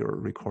long for your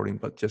recording,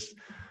 but just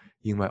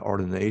in my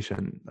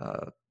ordination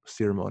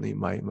ceremony,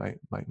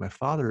 my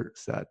father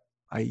said,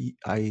 I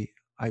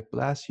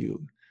bless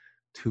you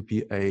to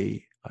be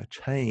a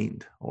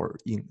chained or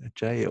in a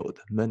jailed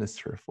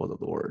minister for the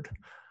Lord.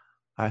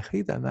 I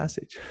hate that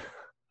message.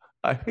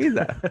 I hate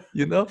that,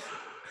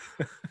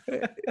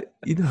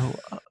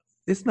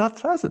 it's not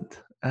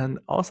pleasant. And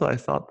also I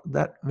thought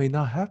that may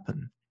not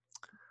happen.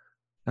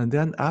 And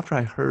then after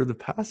I heard the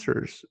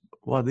pastors,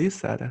 what they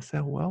said, I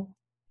said, well,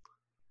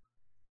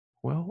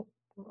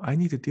 I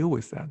need to deal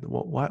with that.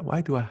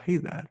 Why do I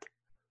hate that?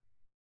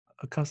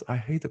 Because I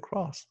hate the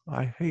cross.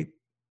 I hate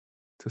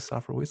to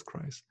suffer with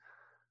Christ.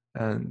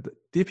 And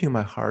deep in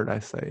my heart, I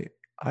say,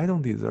 I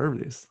don't deserve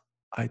this.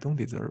 I don't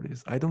deserve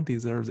this. I don't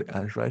deserve the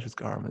unrighteous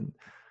government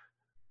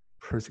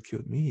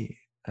persecute me.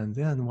 And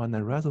then when I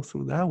wrestle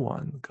through that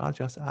one, God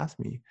just asked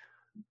me,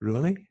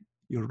 really?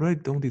 You really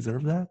don't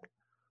deserve that?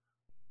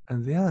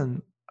 And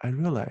then I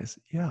realized,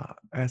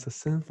 as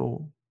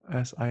sinful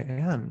as I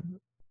am,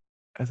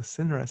 as a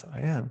sinner as I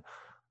am,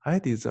 I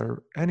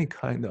deserve any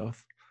kind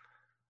of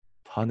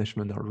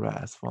punishment or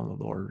wrath from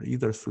the Lord,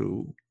 either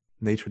through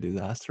nature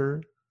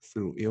disaster,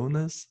 through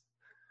illness,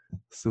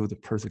 through the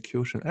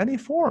persecution, any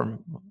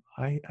form.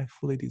 I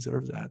fully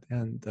deserve that.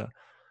 And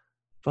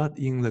but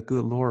in the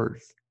good Lord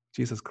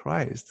Jesus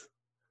Christ,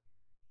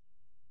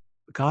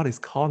 God is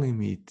calling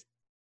me.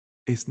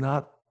 It's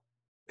not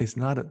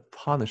a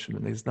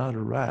punishment. It's not a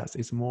wrath.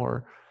 It's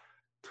more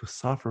to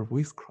suffer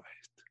with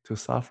Christ, to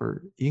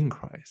suffer in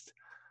Christ.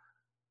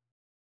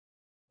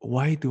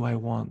 Why do I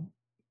want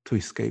to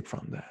escape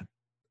from that?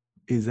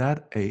 Is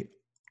that a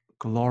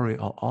glory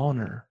or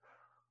honor,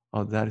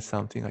 or that is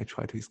something I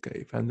try to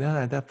escape? And then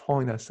at that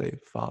point, I say,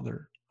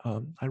 Father,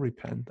 I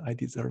repent. I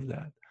deserve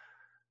that.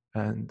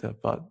 And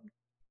but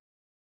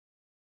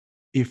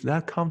if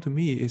that come to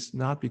me, it's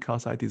not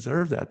because I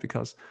deserve that,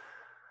 because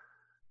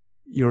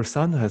your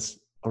son has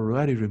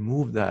already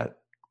removed that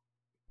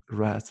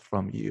wrath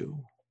from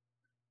you.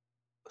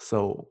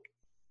 So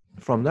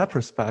from that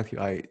perspective,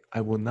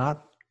 I will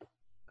not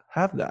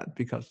have that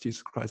because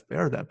Jesus Christ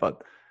bear that.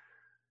 But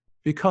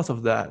because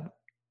of that,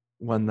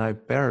 when I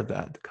bear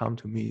that, come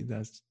to me,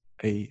 that's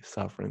a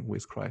suffering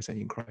with Christ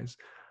and in Christ.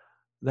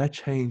 That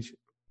changed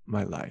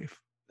my life.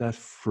 That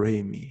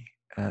freed me,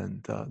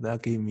 and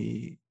that gave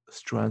me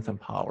strength and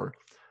power.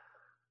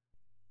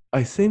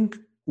 I think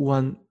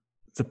when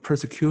the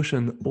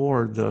persecution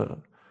or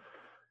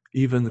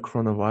even the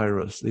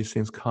coronavirus, these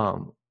things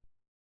come,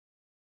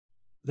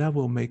 that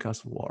will make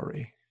us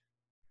worry.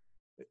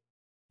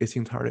 It's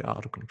entirely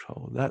out of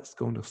control. That's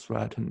going to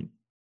threaten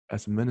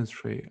as a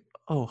ministry,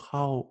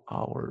 how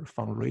our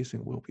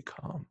fundraising will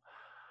become.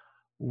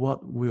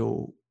 What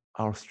will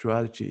our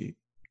strategy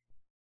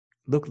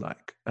look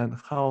like, and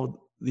how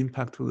the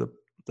impact to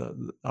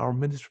our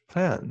ministry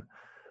plan.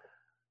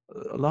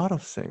 A lot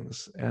of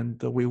things,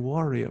 and we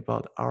worry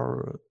about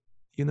our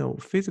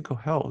physical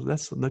health.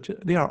 That's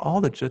legit. They are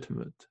all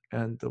legitimate,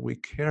 and we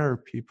care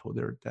people,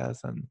 their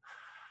death and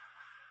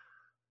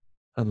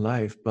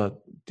life,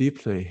 but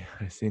deeply,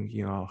 I think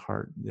in our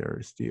heart there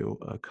is still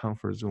a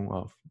comfort zone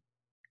of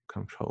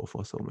control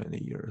for so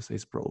many years.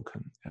 It's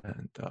broken,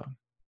 and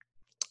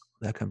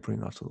that can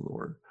bring us to the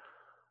Lord.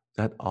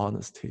 That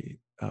honesty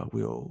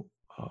will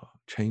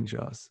change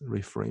us,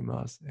 reframe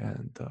us,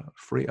 and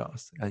free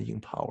us and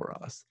empower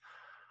us.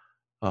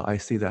 I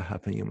see that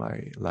happen in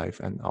my life,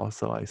 and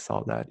also I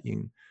saw that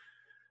in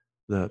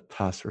the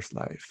pastor's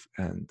life,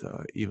 and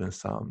even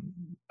some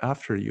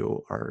after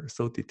you are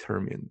so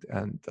determined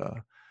and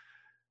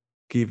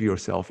give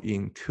yourself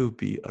in to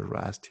be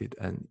arrested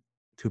and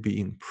to be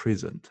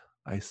imprisoned.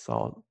 I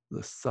saw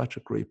such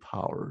a great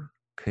power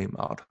came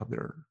out of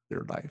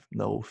their life,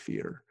 no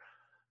fear,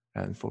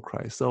 and for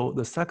Christ. So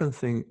the second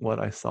thing, what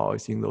I saw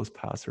is in those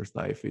pastors'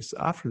 life is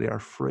after they are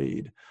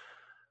freed,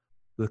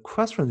 the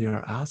question they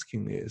are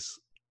asking is,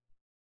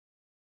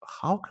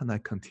 how can I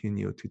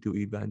continue to do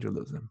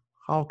evangelism?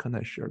 How can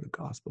I share the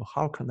gospel?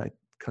 How can I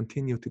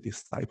continue to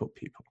disciple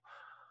people?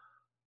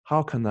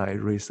 How can I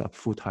raise up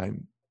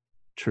full-time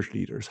church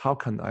leaders? How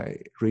can I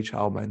reach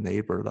out my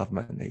neighbor, love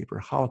my neighbor?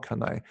 How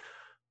can I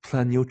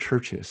plant new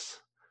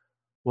churches?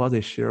 What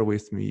they share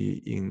with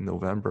me in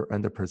November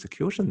under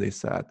persecution, they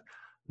said,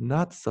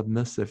 not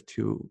submissive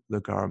to the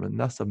government,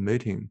 not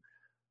submitting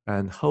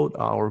and hold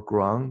our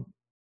ground,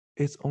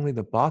 it's only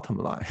the bottom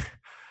line.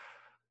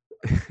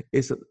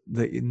 It's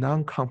the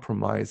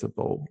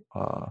non-compromisable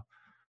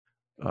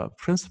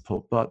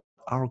principle, but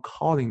our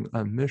calling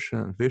and mission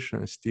and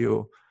vision is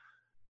still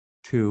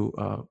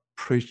to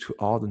preach to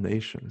all the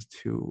nations,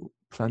 to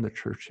plant the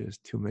churches,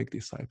 to make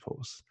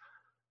disciples.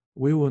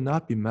 We will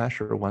not be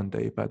measured one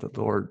day by the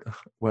Lord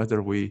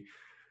whether we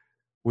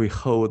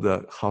hold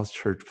the house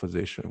church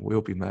position.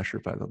 We'll be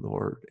measured by the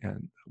Lord,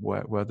 and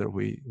whether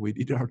we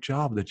did our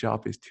job. The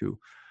job is to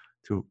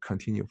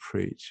continue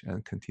preach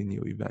and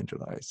continue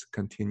evangelize,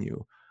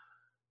 continue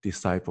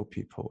disciple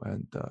people,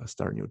 and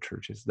start new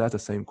churches. That's the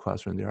same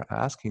question they are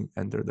asking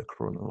under the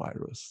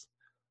coronavirus.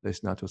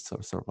 It's not to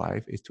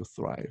survive, it's to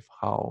thrive.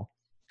 How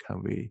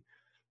can we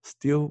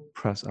still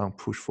press on,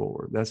 push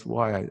forward? That's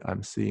why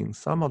I'm seeing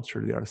some of the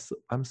churches,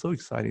 I'm so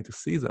excited to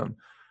see them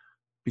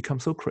become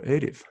so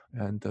creative.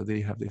 And they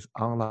have this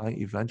online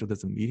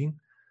evangelism meeting,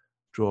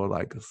 draw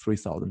like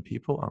 3,000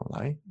 people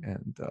online,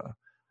 and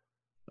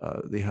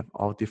they have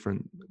all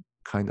different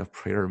kind of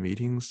prayer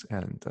meetings,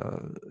 and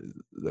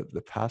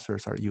the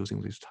pastors are using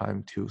this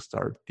time to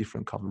start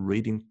different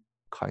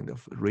kind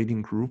of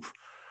reading group,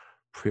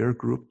 prayer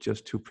group,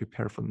 just to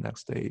prepare for the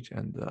next stage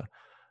and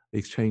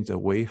exchange the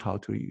way how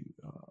to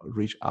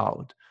reach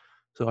out.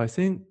 So I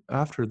think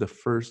after the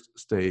first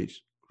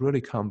stage,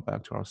 really come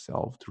back to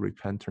ourselves, to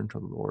repent, turn to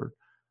the Lord,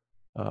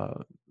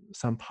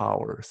 some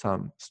power,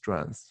 some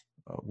strength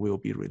will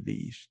be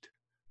released,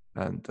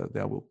 and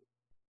that will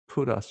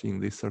put us in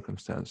these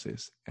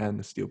circumstances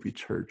and still be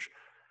church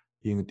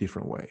in a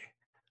different way.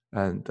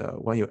 And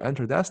when you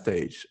enter that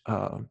stage,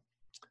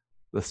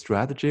 the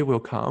strategy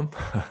will come,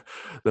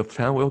 the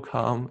plan will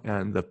come,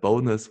 and the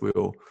boldness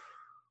will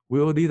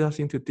lead us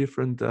into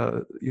different,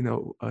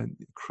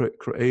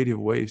 creative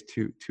ways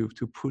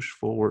to push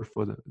forward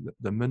for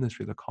the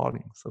ministry, the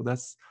calling. So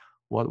that's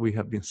what we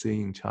have been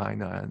seeing in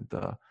China, and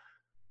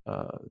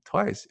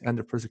twice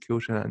under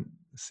persecution, and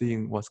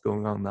seeing what's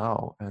going on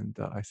now. And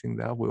I think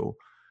that will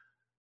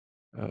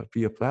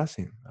be a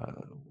blessing.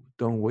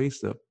 Don't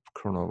waste the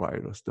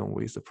coronavirus, don't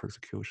waste the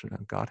persecution,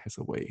 and God has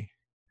a way.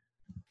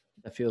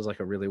 That feels like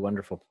a really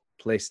wonderful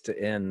place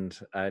to end.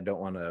 I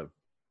don't want to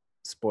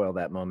spoil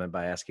that moment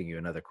by asking you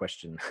another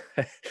question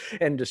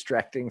and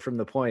distracting from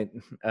the point.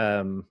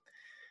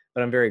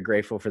 But I'm very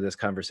grateful for this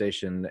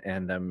conversation,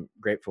 and I'm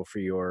grateful for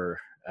your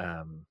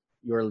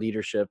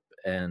leadership,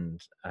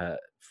 and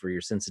for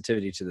your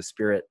sensitivity to the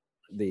Spirit,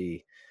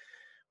 the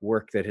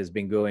work that has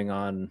been going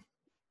on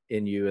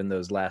in you in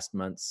those last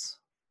months.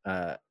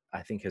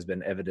 I think has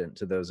been evident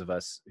to those of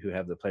us who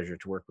have the pleasure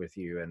to work with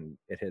you, and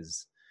it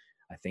has,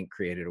 I think,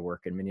 created a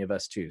work in many of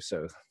us too.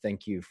 So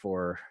thank you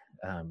for,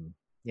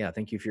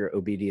 thank you for your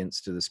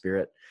obedience to the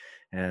Spirit,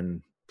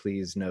 and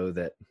please know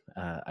that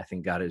I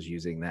think God is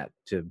using that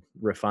to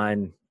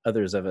refine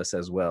others of us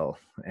as well,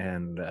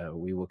 and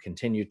we will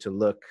continue to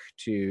look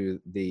to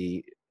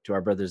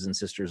our brothers and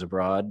sisters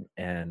abroad,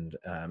 and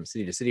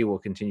City to City will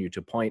continue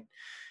to point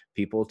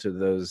people to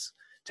those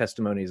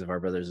testimonies of our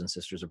brothers and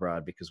sisters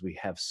abroad, because we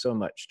have so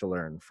much to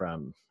learn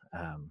from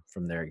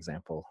their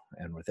example,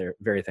 and we're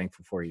very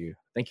thankful for you.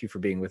 Thank you for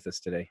being with us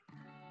today.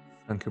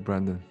 Thank you,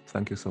 Brandon.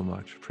 Thank you so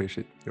much.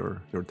 Appreciate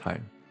your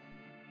time.